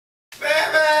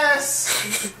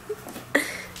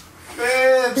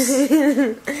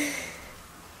babes!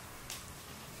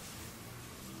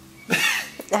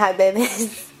 Hi, baby.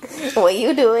 What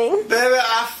you doing? Baby,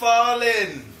 I'm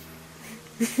falling.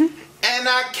 And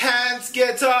I can't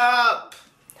get up.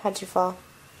 How'd you fall?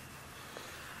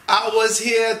 I was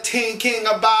here thinking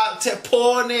about the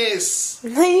ponies.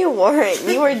 No, you weren't.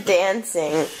 You were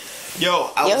dancing.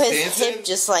 Yo, I was his dancing. hip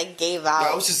just like gave out. Yo,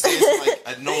 I was just dancing,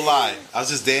 like, no lie. I was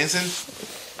just dancing.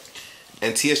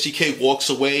 And TSGK walks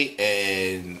away,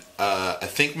 and I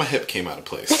think my hip came out of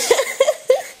place.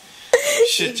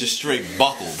 Shit just straight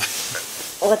buckled.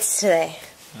 What's today?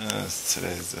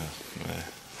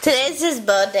 Today's his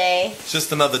birthday. It's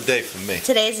just another day for me.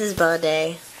 Today's his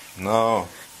birthday. No,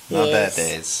 not bad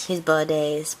days. His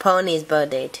birthdays. Pony's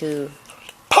birthday too.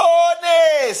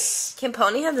 Ponies! Can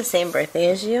Pony have the same birthday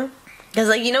as you? Because,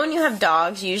 like, you know when you have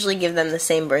dogs, you usually give them the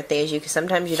same birthday as you, because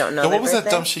sometimes you don't know their What was birthday.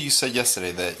 that dumb shit you said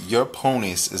yesterday, that your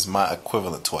ponies is my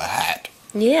equivalent to a hat?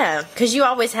 Yeah, because you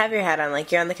always have your hat on.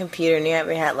 Like, you're on the computer and you have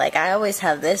your hat. Like, I always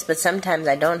have this, but sometimes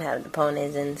I don't have the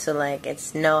ponies, and so, like,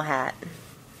 it's no hat.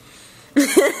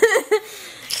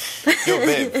 Yo,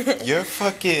 babe, your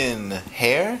fucking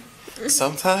hair,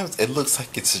 sometimes it looks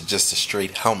like it's just a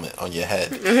straight helmet on your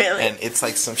head. Really? And it's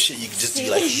like some shit you can just be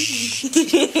like,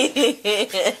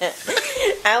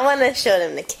 I want to show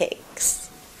them the cakes.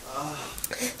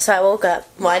 So I woke up.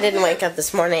 Well, I didn't wake up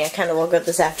this morning. I kind of woke up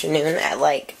this afternoon at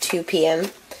like 2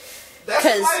 p.m.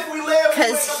 Because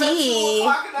he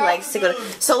likes to go to...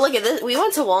 So look at this. We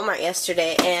went to Walmart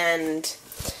yesterday, and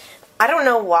I don't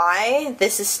know why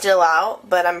this is still out,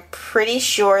 but I'm pretty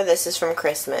sure this is from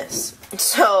Christmas.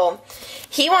 So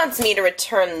he wants me to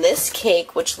return this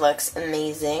cake, which looks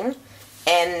amazing,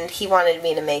 and he wanted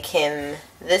me to make him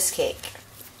this cake.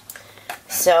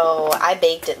 So I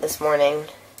baked it this morning,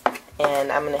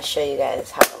 and I'm going to show you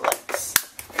guys how it looks.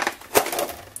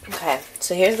 Okay,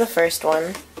 so here's the first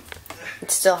one.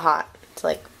 It's still hot. It's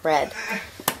like red.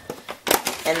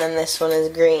 And then this one is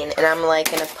green. And I'm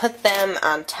like going to put them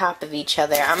on top of each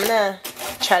other. I'm going to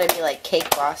try to be like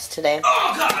Cake Boss today.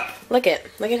 oh god! Look at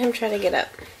him try to get up.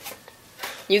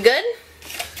 You good?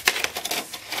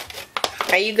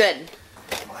 Are you good?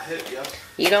 My hip, yeah.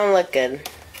 You don't look good.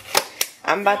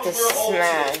 I'm about to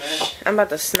smash. I'm about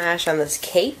to smash on this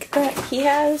cake that he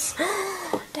has.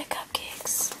 The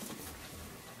cupcakes.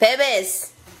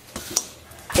 Babies!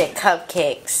 The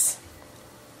cupcakes.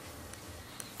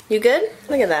 You good?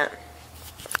 Look at that.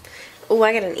 Oh,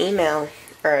 I got an email.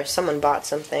 Or someone bought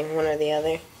something, one or the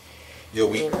other. Yo,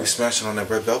 we smashing on that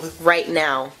red velvet? Right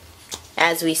now.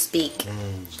 As we speak.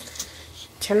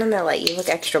 Turn on that light. You look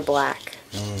extra black.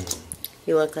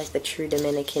 You look like the true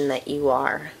Dominican that you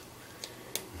are.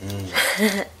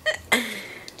 Yeah!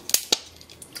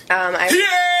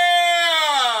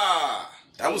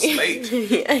 That was late.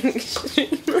 Yeah.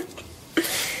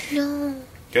 No.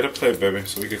 Get a plate, baby,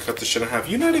 so we can cut this shit in half.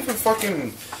 You're not even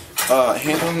fucking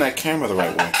handling that camera the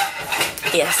right way.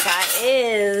 Yes, I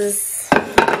is.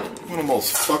 One of the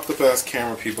most fucked up ass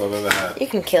camera people I've ever had. You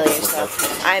can kill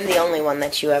yourself. I'm the only one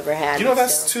that you ever had. You know,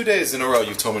 that's 2 days in a row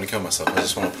you've told me to kill myself. I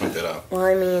just want to point that out. Well,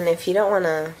 I mean, if you don't want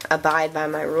to abide by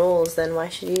my rules, then why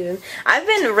should you even... I've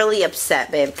been really upset,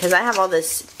 babe, because I have all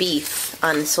this beef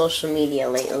on social media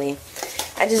lately.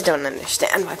 I just don't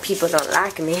understand why people don't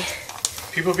like me.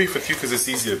 People beef with you because it's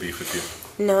easy to beef with you.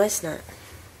 No, it's not.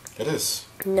 It is.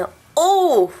 No.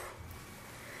 Oh!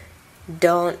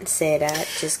 Don't say that.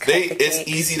 Just cut the cake. It's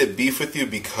easy to beef with you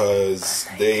because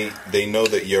they know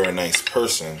that you're a nice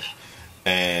person.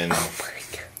 And oh my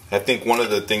God. I think one of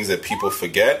the things that people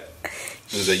forget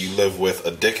is that you live with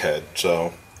a dickhead.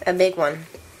 So A big one.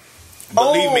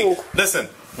 believe me. Listen,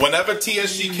 whenever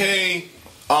TSGK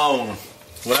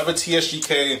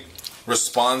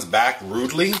responds back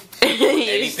rudely,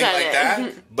 anything like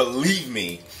that, believe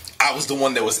me, I was the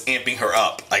one that was amping her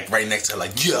up, like right next to her,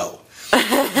 like, yo, you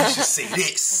should say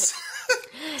this.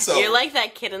 So you're like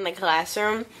that kid in the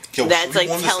classroom yo, that's like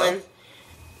warm telling...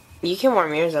 You can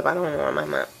warm yours up. I don't want to warm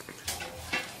mine up.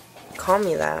 Call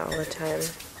me that all the time.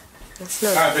 That's no...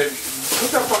 Alright, baby,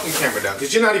 put that fucking camera down,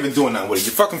 because you're not even doing that with it.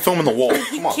 You're fucking filming the wall.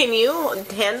 Come on. Can you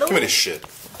handle Give me this shit.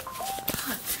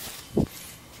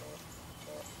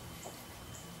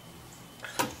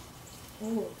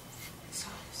 Ooh,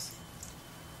 sauce.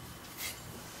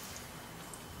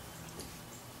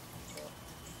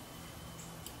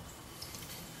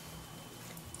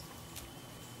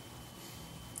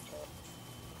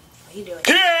 What are you doing?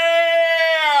 Yeah!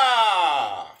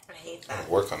 I hate that.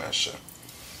 Work on that shit.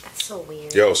 That's so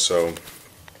weird. Yo, so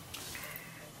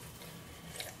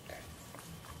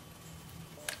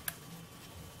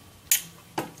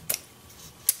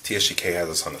TSGK has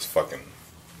us on this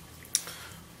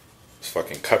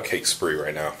fucking cupcake spree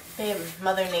right now. Babe,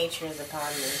 Mother Nature is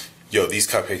upon me. Yo, these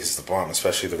cupcakes is the bomb,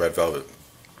 especially the red velvet.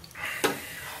 Oh my god.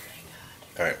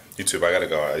 Alright, YouTube, I gotta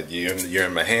go. You're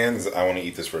in my hands. I want to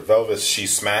eat this red velvet.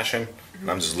 She's smashing,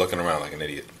 and I'm just looking around like an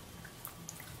idiot.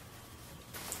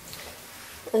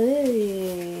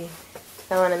 Ooh.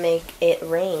 I want to make it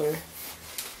rain.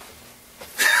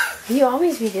 You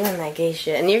always be doing that gay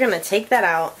shit, and you're gonna take that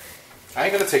out. I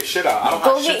ain't gonna take shit out. I don't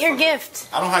Go have get shit your from gift.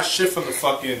 I don't have shit from the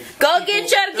fucking. Go get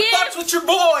your gift. Fucks with your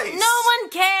boys. No one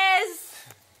cares.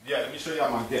 Yeah, let me show y'all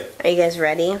my gift. Are you guys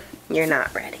ready? You're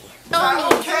not ready. I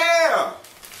don't care.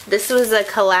 This was a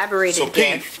collaborated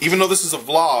gift. Pete, even though this is a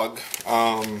vlog,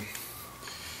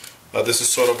 this is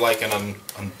sort of like an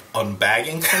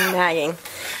unbagging. Unbagging.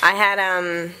 I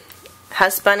had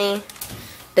Huss Bunny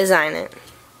design it,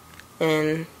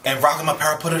 and Rock'em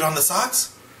Apparel put it on the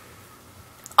socks.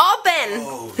 Open.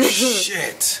 Oh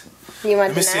shit! You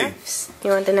want Let me the naps?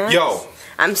 You want the naps? Yo,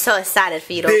 I'm so excited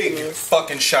for you to open big these.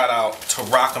 fucking shout out to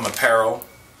Rock'em Apparel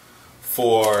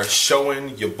for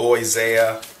showing your boy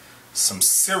Zaya some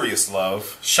serious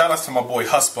love. Shout out to my boy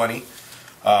Huss Bunny.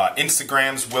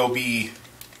 Instagrams will be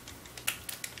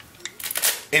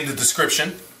in the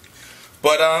description.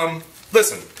 But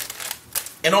listen,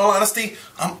 in all honesty,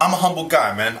 I'm a humble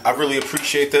guy, man. I really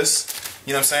appreciate this.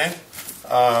 You know what I'm saying?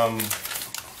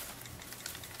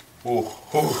 But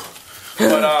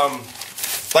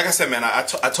like I said, man, I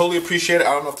totally appreciate it.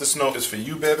 I don't know if this note is for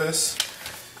you, Bebes.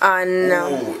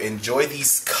 No. Ooh, enjoy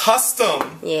these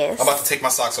custom. Yes. I'm about to take my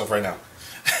socks off right now.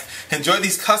 Enjoy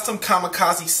these custom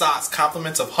kamikaze socks,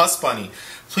 compliments of Huss Bunny.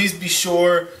 Please be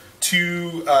sure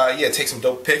to take some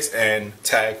dope pics and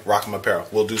tag Rock'em Apparel.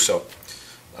 We'll do so.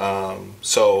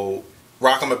 So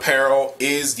Rock'em Apparel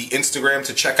is the Instagram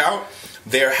to check out.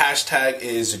 Their hashtag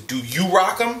is Do You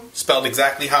Rock'em, spelled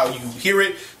exactly how you hear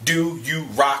it. Do You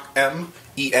Rock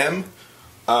M-E-M.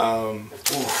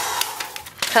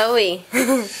 Hoey.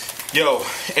 Yo,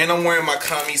 and I'm wearing my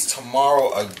commies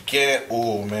tomorrow again.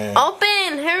 Oh man.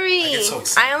 Open, hurry. I get so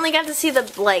excited. I only got to see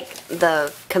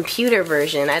the computer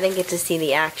version. I didn't get to see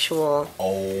the actual.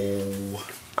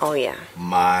 Oh yeah.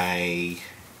 My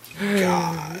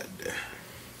God.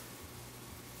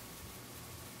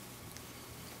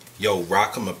 Yo,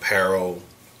 Rock'em Apparel,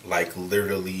 like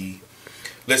literally,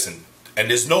 listen, and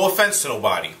there's no offense to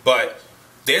nobody, but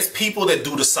there's people that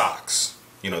do the socks.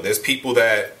 You know, there's people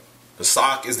that the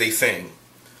sock is their thing.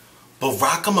 But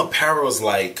Rock'em Apparel is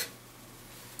like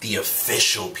the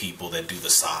official people that do the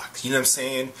socks. You know what I'm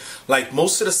saying? Like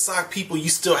most of the sock people, you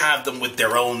still have them with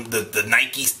their own, the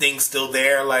Nike thing still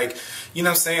there. Like, you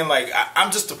know what I'm saying? Like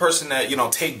I'm just the person that, you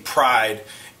know, take pride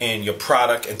in your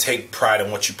product and take pride in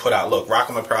what you put out. Look,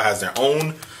 Rock'em Apparel has their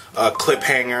own clip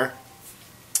hanger.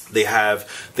 They have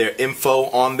their info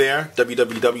on there,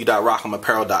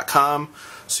 www.rockemapparel.com.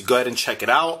 So go ahead and check it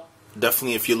out.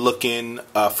 Definitely, if you're looking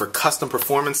for custom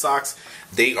performance socks,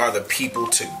 they are the people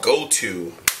to go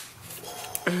to.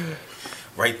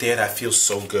 Right there, that feels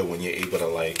so good when you're able to,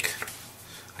 like,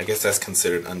 I guess that's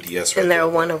considered undies right. And they're there.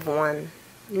 one of one.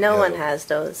 No one has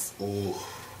those. Ooh.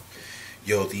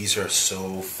 Yo, these are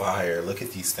so fire. Look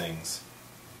at these things.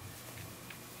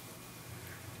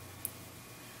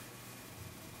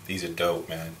 These are dope,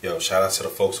 man. Yo, shout out to the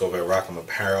folks over at Rock'em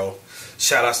Apparel.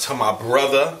 Shout outs to my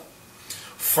brother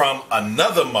from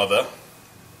another mother.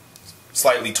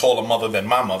 Slightly taller mother than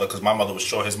my mother, because my mother was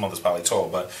short. His mother's probably tall,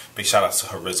 but big shout outs to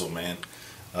Harizzle, man.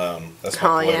 That's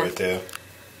my boy right there.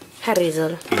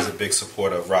 Harizzle. He's a big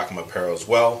supporter of Rock'em Apparel as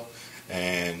well.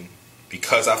 And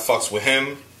because I fucks with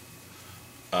him,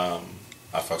 I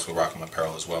fucks with Rock'em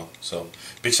Apparel as well. So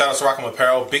big shout outs to Rock'em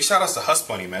Apparel. Big shout outs to Huss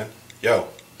Bunny, man. Yo,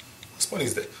 Huss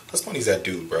Bunny's that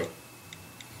dude, bro.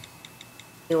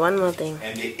 One more thing.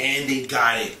 And they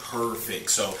got it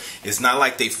perfect. So it's not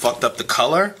like they fucked up the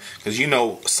color, because you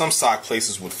know some sock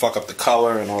places would fuck up the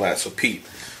color and all that. So peep.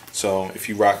 So if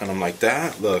you rocking them like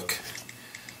that, look.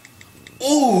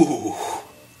 Ooh.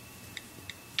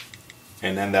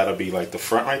 And then that'll be like the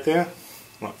front right there.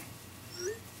 Look.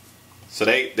 So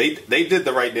they did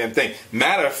the right damn thing.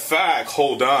 Matter of fact,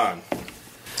 hold on.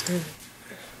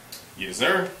 Yes,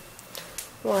 sir.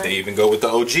 What? They even go with the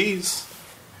OGs.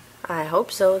 I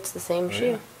hope so. It's the same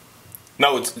shoe.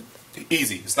 No, it's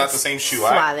easy. It's not the same shoe.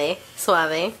 Suave.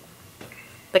 Suave.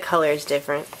 The color is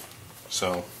different.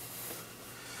 So,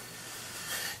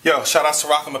 yo, shout out to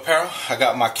Rock'em Apparel. I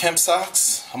got my Kemp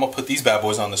socks. I'm going to put these bad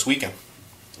boys on this weekend.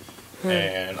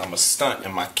 And I'm going to stunt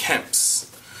in my Kemps.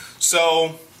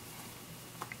 So,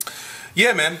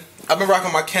 yeah, man. I've been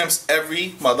rocking my Kemps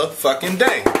every motherfucking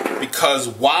day. Because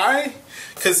why?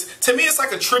 Because to me, it's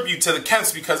like a tribute to the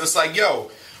Kemps, because it's like,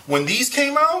 yo, when these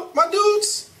came out, my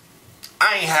dudes,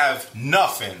 I ain't have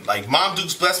nothing. Like, Mom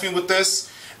Dukes blessed me with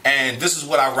this, and this is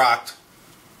what I rocked.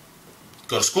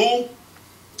 Go to school,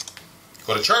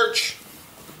 go to church,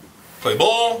 play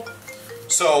ball.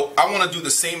 So I want to do the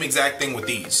same exact thing with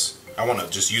these. I want to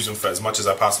just use them for as much as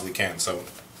I possibly can. So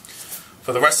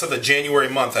for the rest of the January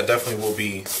month, I definitely will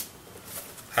be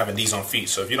having these on feet.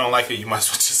 So if you don't like it, you might as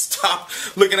well just stop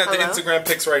looking at the Instagram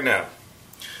pics right now.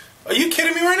 Are you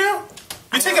kidding me right now?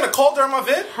 You taking a call during my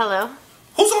vid? Hello?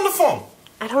 Who's on the phone?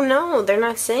 I don't know. They're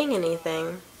not saying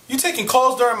anything. You taking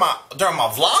calls during my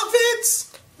vlog vids?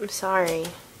 I'm sorry.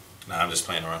 Nah, I'm just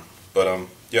playing around. But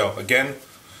yo, again,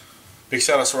 big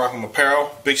shout out to Rockham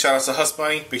Apparel. Big shout out to Husk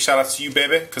Bunny. Big shout out to you,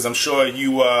 baby, because I'm sure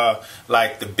you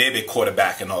like the baby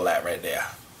quarterback and all that right there.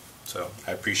 So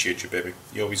I appreciate you, baby.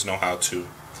 You always know how to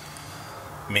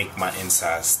make my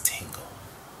insides tingle.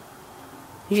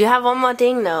 You have one more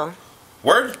thing though.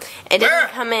 Word? It didn't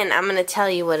come in. I'm gonna tell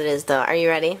you what it is though. Are you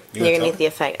ready? You're gonna get the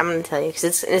effect. I'm gonna tell you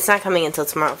because it's not coming until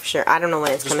tomorrow for sure. I don't know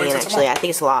when it's coming in actually. I think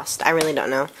it's lost. I really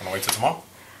don't know. I'm gonna wait till tomorrow.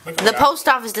 The post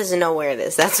office doesn't know where it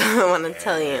is. That's what I want to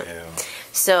tell you.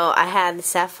 So I had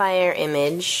Sapphire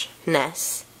Image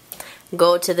Ness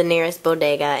go to the nearest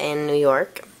bodega in New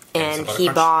York, and he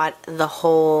bought the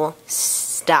whole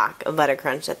stock of Butter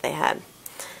Crunch that they had.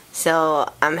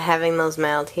 So I'm having those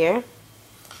mailed here.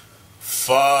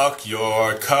 Fuck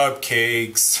your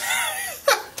cupcakes.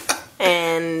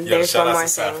 And there's one more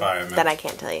thing that I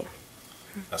can't tell you.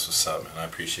 That's what's up, man. I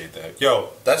appreciate that. Yo,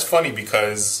 that's funny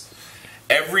because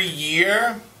every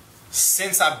year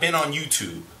since I've been on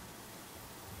YouTube,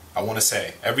 I want to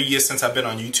say, every year since I've been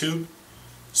on YouTube,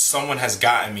 someone has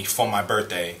gotten me for my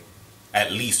birthday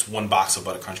at least one box of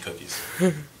Butter Crunch cookies.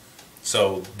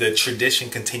 So the tradition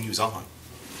continues on.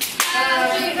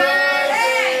 Happy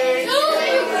birthday to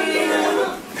you.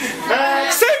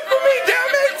 Sing for me,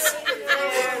 damn it!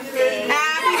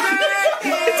 Happy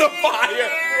birthday. It's a fire.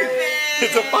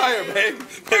 It's a fire, babe. Babe,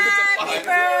 it's a fire. Happy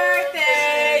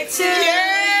birthday to you.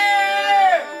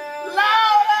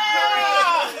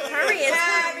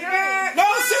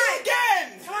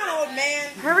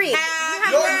 Hurry.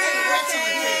 Happy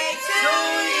birthday to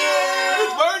you.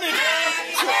 It's burning.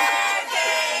 Happy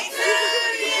birthday to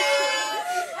you.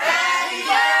 Happy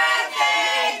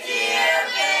birthday, dear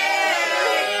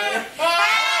baby.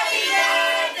 Happy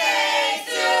birthday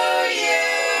to you.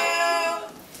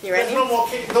 You ready? There's no more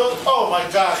cake. Oh my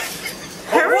God.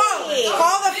 Hurry. Whoa.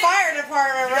 Call the fire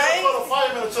department, right? Call the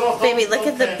firemen to turn off. Baby, look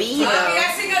at the bee though. You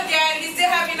guys sing up there and you still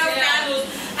have enough candles.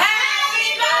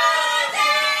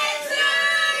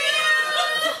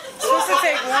 To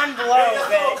take one blow,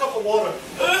 babe. A cup of water.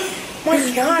 Oh my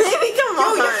God. Baby, come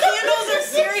on. Yo, your candles are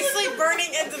seriously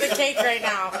burning into the cake right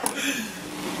now.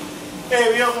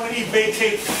 Hey, we don't want to eat baked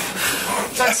cake.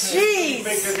 Jeez.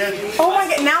 Oh my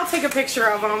God. Now take a picture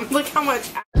of them. Look how much.